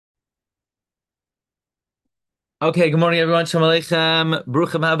Okay, good morning, everyone. Shalom Aleichem.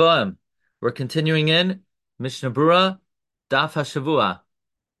 Bruchim Haboim. We're continuing in Mishna Berura, Daf Hashavua.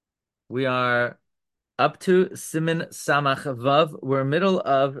 We are up to Siman Samach Vav. We're middle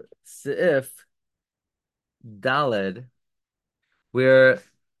of Seif Daled, where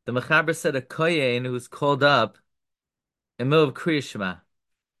the Mechaber said a Kohein who's called up in the middle of Kriya Shema.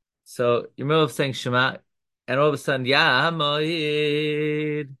 So you're in the middle of saying Shema, and all of a sudden, Ya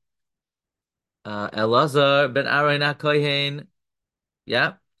Moed, Elazar ben Aaron HaKohen.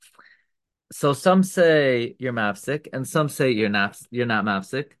 Yeah. So some say you're mafsik, and some say you're not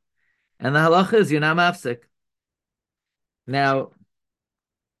mafsik, and the halacha is you're not mafsik. Now,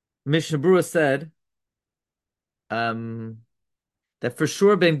 Mishnah Berurah said um, that for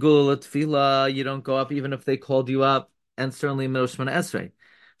sure ben gula tefillah you don't go up even if they called you up, and certainly middle Shemona Esrei.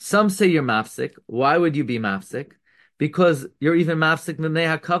 Some say you're mafsik. Why would you be mafsik? Because you're even mafsik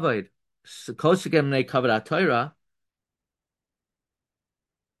mimnei hakavod. Kol sheken mimnei kavod Torah.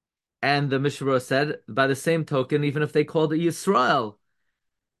 And the Mishnah Berurah said, by the same token, even if they called it Yisrael,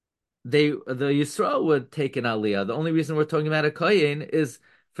 the Yisrael would take an aliyah. The only reason we're talking about a kohen is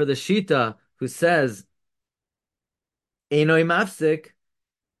for the Shita who says Einoi mafsik.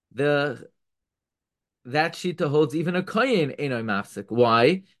 The that Shita holds even a kohen Einoi mafsik.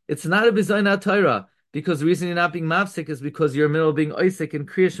 Why? It's not a bizayin Torah, because the reason you're not being mafsik is because you're in the middle of being oisik in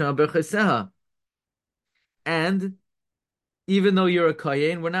Kriya Shema Berchoseha. And even though you're a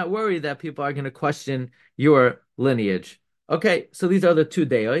kohen, we're not worried that people are going to question your lineage. Okay, so these are the two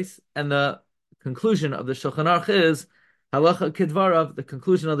deos, and the conclusion of the Shulchan Aruch is halacha kidvarav. The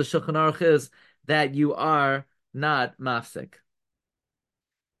conclusion of the Shulchan Aruch is that you are not mafsik.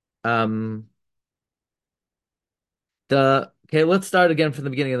 Um, let's start again from the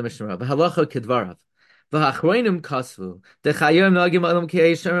beginning of the Mishnah. Halacha kidvarav. V'hachroinim kasvu dechayim nagim olam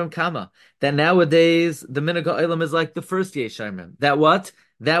ki kama. That nowadays the minhag ha'olam is like the first yesharim. That what?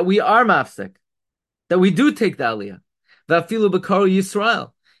 That we are mafsik. That we do take the aliyah. V'afilu b'karu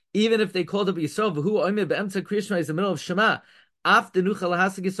Yisrael. Even if they called up Yisrael, v'hu oimid be'emtza Kriya Shema is the middle of Shema. Af denucha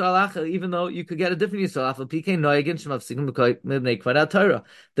lahasig Yisrael achel. Even though you could get a different Yisrael, afal pikein noyagin shemafsikim b'mibnei kvadat Torah.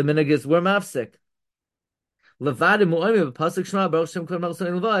 The minhag is we're mafsik. Levad mu'oimid b'pasuk Shema Baruch Shem kol melech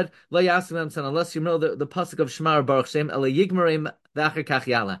levad lo yasim emtzan, unless you know the pasuk of Shema Baruch Shem ele yigmarim v'acher kach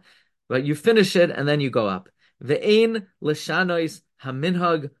yala. But you finish it and then you go up. Ve'ein l'shanois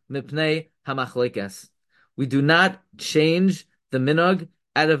haminhag mipnei hamachlekes. We do not change the minhag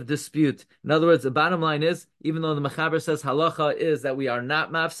out of dispute. In other words, the bottom line is, even though the Mechaber says halacha is that we are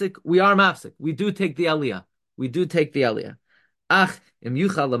not mafsik, we are mafsik. We do take the aliyah. We do take the aliyah. Ach, im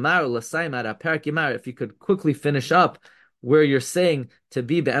yuchal lamar l'sayim ad perak yimar. If you could quickly finish up where you're saying to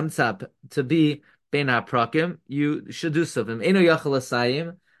be be'emtza, to be bein ha'prakim, you should do so. Im eno yachal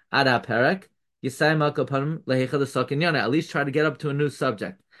l'sayim ad perak yisayim al kapanim lehecha l'sakin yana. At least try to get up to a new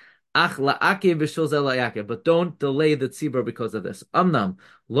subject. Ach la'akev b'shul ze la'yakev, but don't delay the tzibur because of this. Amnam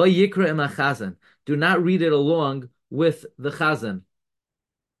lo yikra im ha'chazan. Do not read it along with the chazan.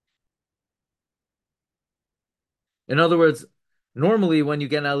 In other words, normally when you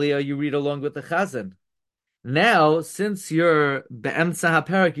get an aliyah, you read along with the chazan. Now, since you're be'emtza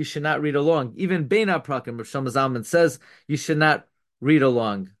ha'perak, you should not read along. Even bein ha'prakim, Rav Shlomo Zalman says you should not read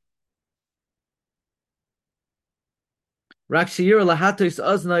along. You should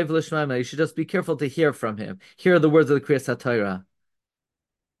just be careful to hear from him. Hear the words of the Kriyas HaTorah.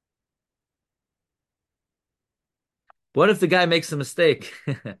 What if the guy makes a mistake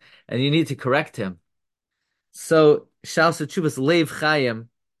and you need to correct him? So, Shal Chubas Leiv Chaim,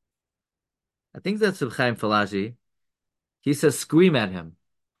 I think that's Reb Chaim Falaji. He says, scream at him.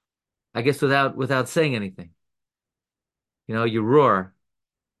 I guess without saying anything. You roar.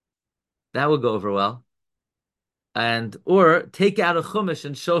 That would go over well. Or take out a chumash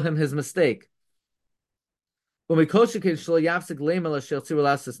and show him his mistake. Certainly,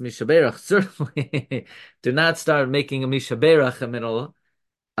 do not start making a mishaberach a middle.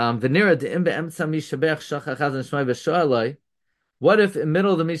 What if in the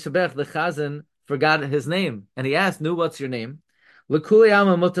middle of the mishaberach the chazan forgot his name and he asked, "Nu, what's your name?" According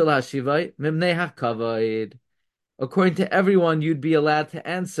to everyone, you'd be allowed to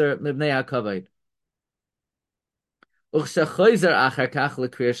answer mibnei hakavod. When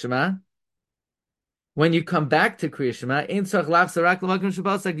you come back to Kriya Shema,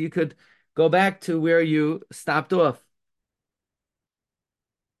 you could go back to where you stopped off.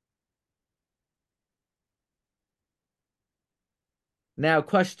 Now,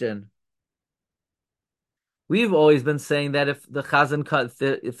 question. We've always been saying that if the chazan,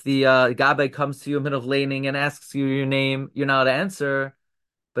 if the gabbai comes to you in the middle of laning and asks you your name, you're not to answer.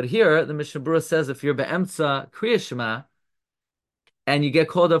 But here, the Mishnah Berura says if you're be'emtza Kriya Shema and you get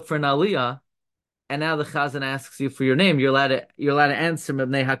called up for an aliyah, and now the chazan asks you for your name, you're allowed to answer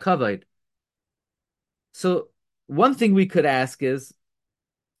Mibnei HaKavod. So one thing we could ask is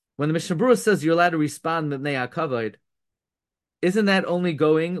when the Mishnah Berura says you're allowed to respond Mibnei HaKavod, isn't that only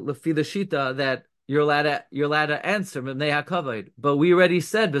going lefi the shita that you're allowed to answer Mibnei HaKavod? But we already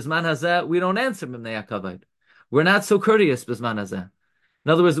said Bisman Hazeh we don't answer Mibnei HaKavod. We're not so courteous Bisman Hazeh.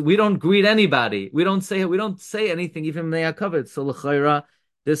 In other words, we don't greet anybody. We don't say anything even when they are covered. So l'chayra,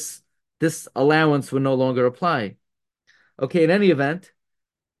 this allowance would no longer apply. Okay, in any event,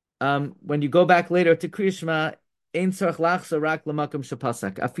 when you go back later to Kriya Shema, ein tzarich lachzor rak l'makom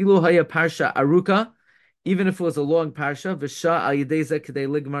shepasak. Afilu haya parsha aruka, even if it was a long parsha, v'sha al yedei zeh kedei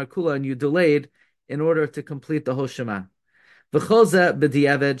ligmar kula, and you delayed in order to complete the whole Shema. V'chol zeh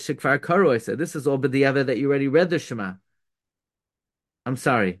b'diavad shekvar karu. I said this is all b'diavad that you already read the Shema. I'm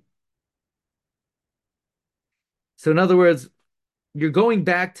sorry. So in other words, you're going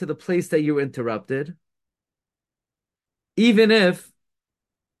back to the place that you were interrupted, even if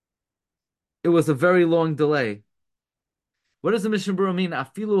it was a very long delay. What does the Mishnah Berurah mean?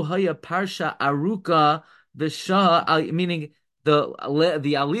 Afilu haya parsha aruka v'shah, meaning the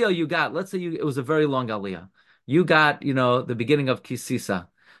aliyah you got. Let's say it was a very long aliyah. You got, the beginning of Kisisa.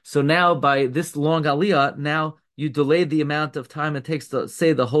 So now by this long aliyah, now you delayed the amount of time it takes to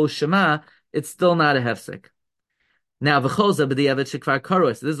say the whole Shema. It's still not a hefsek. Now, v'choza b'diavad shekvar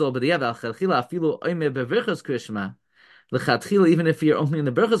karos. This is all b'diavad. Al-chelchila afilu oime bevirchas krishma. L'chatchila, even if you're only in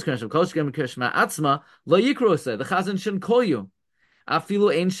the birchas krishma, kol shkem krishma atzma lo yikrose. The chazan shouldn't call you.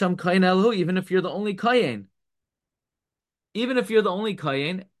 Afilu ein sham kain elhu. Even if you're the only kain. Even if you're the only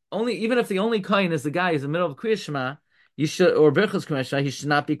kain, even if the only kain is the guy who's in the middle of krishma, you should, or birchas krishma, he should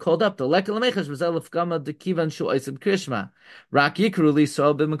not be called up. The lekal lemechash v'zel l'fkama de kivan shu oisid krishma. Rak yikru li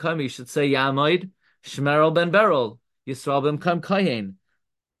so b'mekami. You should say yamoid shmerel ben berol. Yisrael b'mkam Kohein.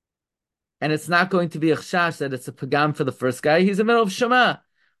 And it's not going to be a chash that it's a pagam for the first guy. He's in the middle of Shema.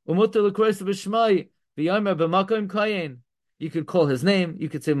 You could call his name. You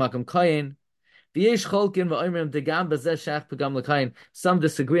could say Makam Kohen. Some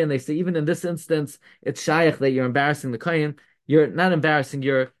disagree and they say even in this instance it's shaykh that you're embarrassing the Kohen. You're not embarrassing.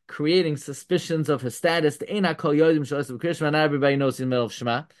 You're creating suspicions of his status. Not everybody knows he's in the middle of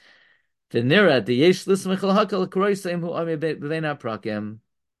Shema. You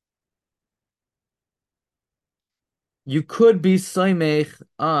could be soimech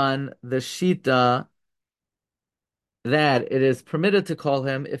on the shita that it is permitted to call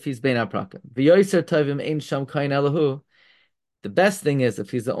him if he's bein aprakim. V'yoyser tovim ein sham kain elahu. The best thing is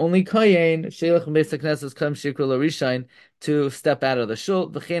if he's the only kain, sheilach beis hakneses kam shikru larishain, to step out of the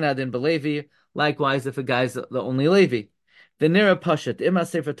shul. V'chein adin belevi. Likewise, if a guy's the only Levi. V'nira pashat ima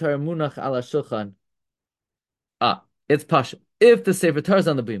sefer Torah munach ala shulchan. It's pasha. If the Sefer Torah is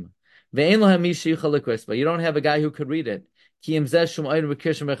on the bima, but you don't have a guy who could read it.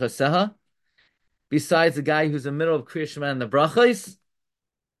 Besides the guy who's in the middle of Kriya Shema and the brachos,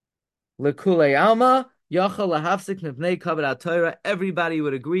 lekule alma yachal lahafsik mipnei kavod Torah. Everybody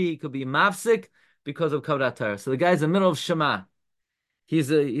would agree he could be mafsik because of kavod Torah. So the guy's in the middle of Shema.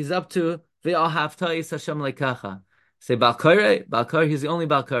 He's up to ve'al haftais Hashem lekacha. Say Balkare, he's the only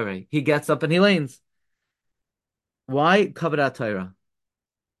Balkare. He gets up and he lanes. Why kavod Torah?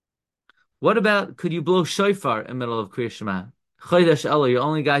 What about, could you blow shofar in the middle of Kriya Shema? Chodesh Elul, you're the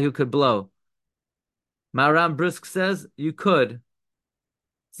only guy who could blow. Maram Brisk says you could.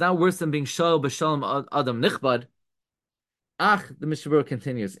 It's not worse than being shol b'shalom adam nichbad. The Mishnah Berurah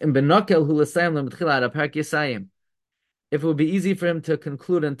continues. In benokel hu l'sayim l'm'tchila ad park yisayim. If it would be easy for him to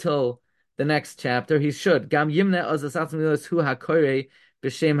conclude until the next chapter, he should. Gam yimne oz asatzim milos hu hakorei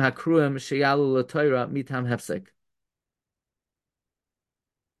b'shem hakruim sheyalu l'toira mitam hefsek.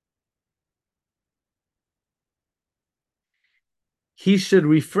 He should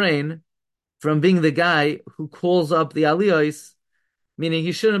refrain from being the guy who calls up the aliyos, meaning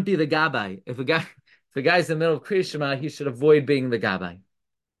he shouldn't be the gabbai. If the guy's in the middle of Kriya Shema, he should avoid being the gabbai.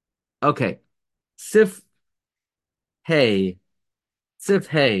 Okay. Sif hey.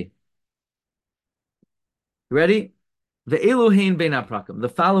 Ready? The Elohein bein aprakim. The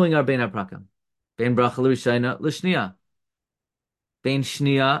following are bein aprakim. Bein bracha l'rishayna l'shniya. Bein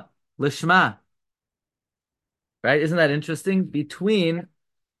shniya l'shma. Right? Isn't that interesting? Between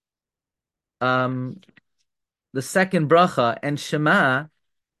the second bracha and Shema,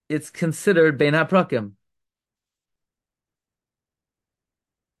 it's considered bein haprakim.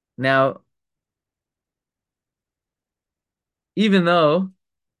 Now, even though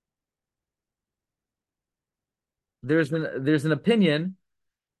there's an opinion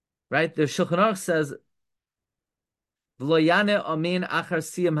right? The Shulchan Aruch says, "V'lo yane amin achar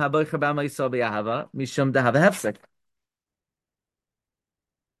siyam haboicher b'ama yisrael b'yahava mishum dehava hefsek."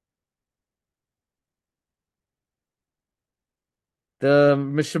 The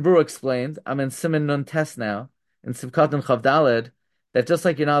Mishabur explained, I'm in Siman Nun Test now, in Sivkat and Chavdalid, that just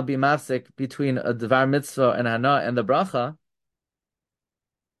like you're not be mafsik between a Dvar Mitzvah and Hana and the Bracha,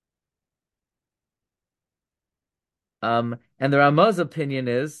 and the Ramah's opinion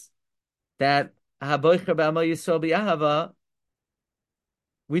is that Haboicher B'Amo Yisrael B'Yahava,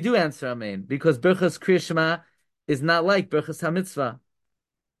 we do answer Amen, because Birchas Kriya Shema is not like Birchas HaMitzvah.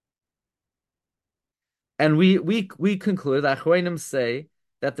 And we conclude, Achroinim say,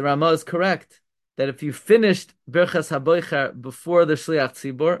 that the Ramah is correct, that if you finished Birchas HaBoicher before the Shliach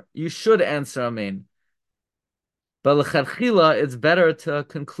Tzibor, you should answer Amen. But l'chadchila, it's better to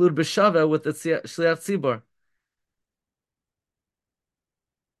conclude b'shava with the shliach tzibor.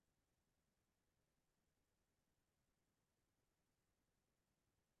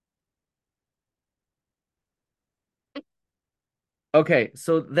 Okay,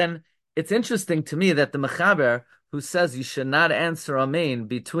 so then it's interesting to me that the mechaber who says you should not answer amen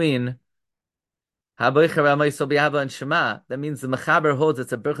between haboicher v'amayso b'yava and Shema, that means the mechaber holds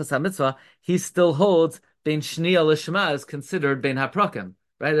it's a berachas hamitzvah. He still holds bein shniya l'shema is considered bein haprakim,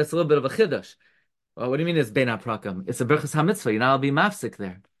 right? That's a little bit of a chiddush. Well, what do you mean it's bein haprakim? It's a berachas hamitzvah. You're not be mafsik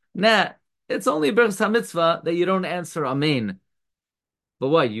there. Nah, it's only berachas hamitzvah that you don't answer amen. But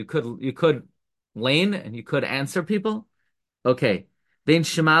what you could lane and you could answer people? Okay. Bein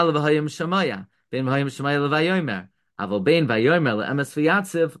Shema levahayim Shemaya. Bein vahayim Shemaya levayomer. Avo bein vayomer leemes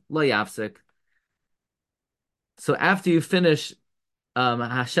v'yatziv lo yafsik. So after you finish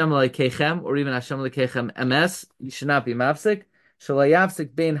Hashem lekeichem or even Hashem lekeichem emes, you should not be mafsik. Shelo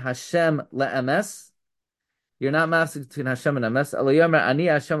yafsik bein Hashem leemes. You're not mafsik between Hashem and emes. Elo yomer ani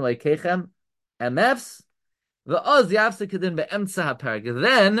Hashem lekeichem emes. V'oz yafsik kedin be'emtza haparak.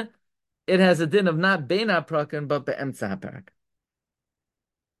 Then it has a din of not bein haprakim but be'emtza haparak.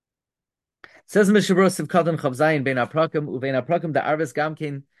 Says Mishabur Sivkatan Chavzayin bein haprakim uvein haprakim the arvis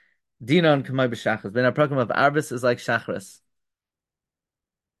gamkin dinon kamay b'shachris. Bein haprakim of arvis is like shachris.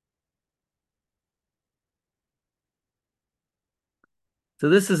 So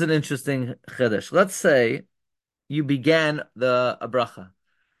this is an interesting chiddush. Let's say you began the bracha,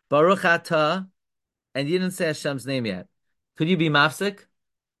 Baruch Atah, and you didn't say Hashem's name yet. Could you be mafsik?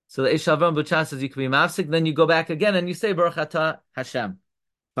 So the Eish Avram B'Chas says you could be mafsik. Then you go back again and you say Baruch Atah Hashem.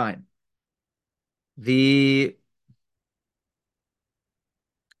 Fine. The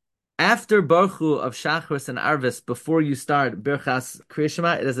after Baruchu of Shachris and Arvis, before you start Birchas Kriya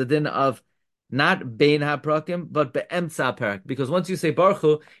Shema, it is a din of not Bein HaPrakim, but Be'emtza HaParak. Because once you say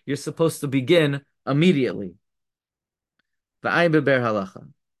Baruchu, you're supposed to begin immediately. V'ayin beber halacha.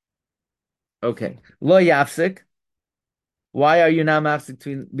 Okay. Lo yafsik. Why are you now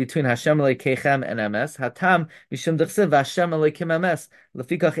mafsik between Hashem Elokeichem and MS? Hatam mishum dechsev Hashem Elokeichem MS.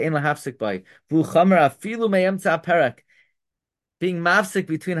 Lefikach ein lahafsik by. V'u chamer afilu me'emtza HaParak. Being mafsik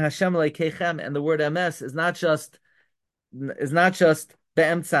between Hashem Elokeichem and the word MS is not just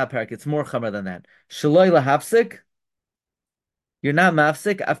be'emtza parak. It's more chamer than that. Shaloi lahafsik. You're not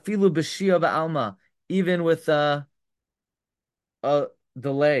mafsik. Afilu b'shia ba'alma. Even with a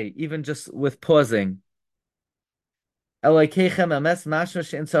delay, even just with pausing. Elokeichem MS mashma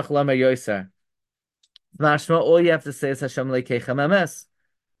she'en tzach lamer yoser. Mashma, all you have to say is Hashem Elokeichem MS.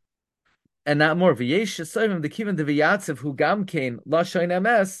 And not more. V'yesh shesoivim the kivan de v'yatziv hu gam kein lashoin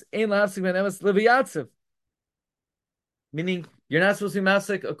MS ein lahafsik ben MS lev'yatziv. Meaning you're not supposed to be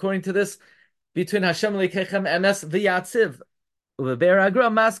mafsik according to this between Hashem Elokeichem MS v'yatziv. Uveber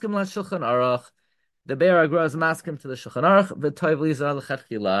agra maskim la Shulchan Aruch. The Be'er Agra is maskim to the Shulchan Aruch. V'toiv lizar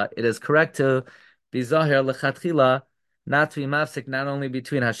lechatchila. It is correct to be zahir lechatchila, not to be mafsik not only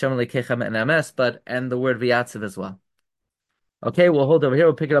between Hashem Elokeichem and MS, but and the word v'yatziv as well. Okay, we'll hold over here.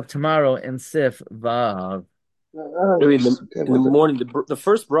 We'll pick it up tomorrow in Sif Vav. In the morning, the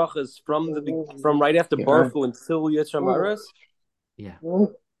first bracha is from right after Baruch until Yitzhak Maris. Yeah.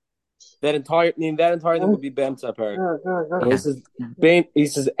 That entire thing would be B'emtza Parak. This is he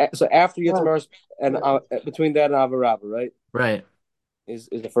says so after Yitzhak Maris and between that and Avarava, right? Right. Is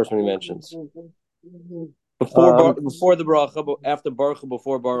the first one he mentions. Before the bracha, but after Baruch,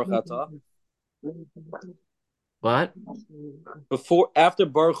 before Baruch Atah. What? After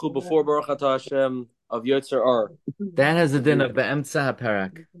Baruch, before Baruch Atah Hashem of Yotzer Ar. That has a din of Be'emtza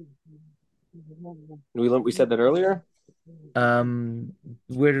HaParak. We said that earlier?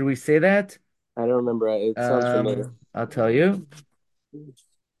 Where did we say that? I don't remember. It sounds familiar. I'll tell you.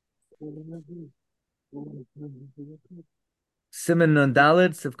 Siman Nun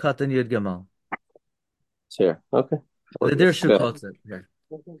Dalid Sivkatan Yud Gamal. It's here. Okay. The Dirshu Good. quotes it here.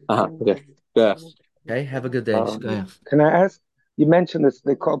 Okay. Good. Okay, have a good day. Can I ask? You mentioned this.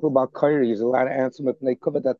 They talk about Kyrie. There's a lot of answers, and they covered that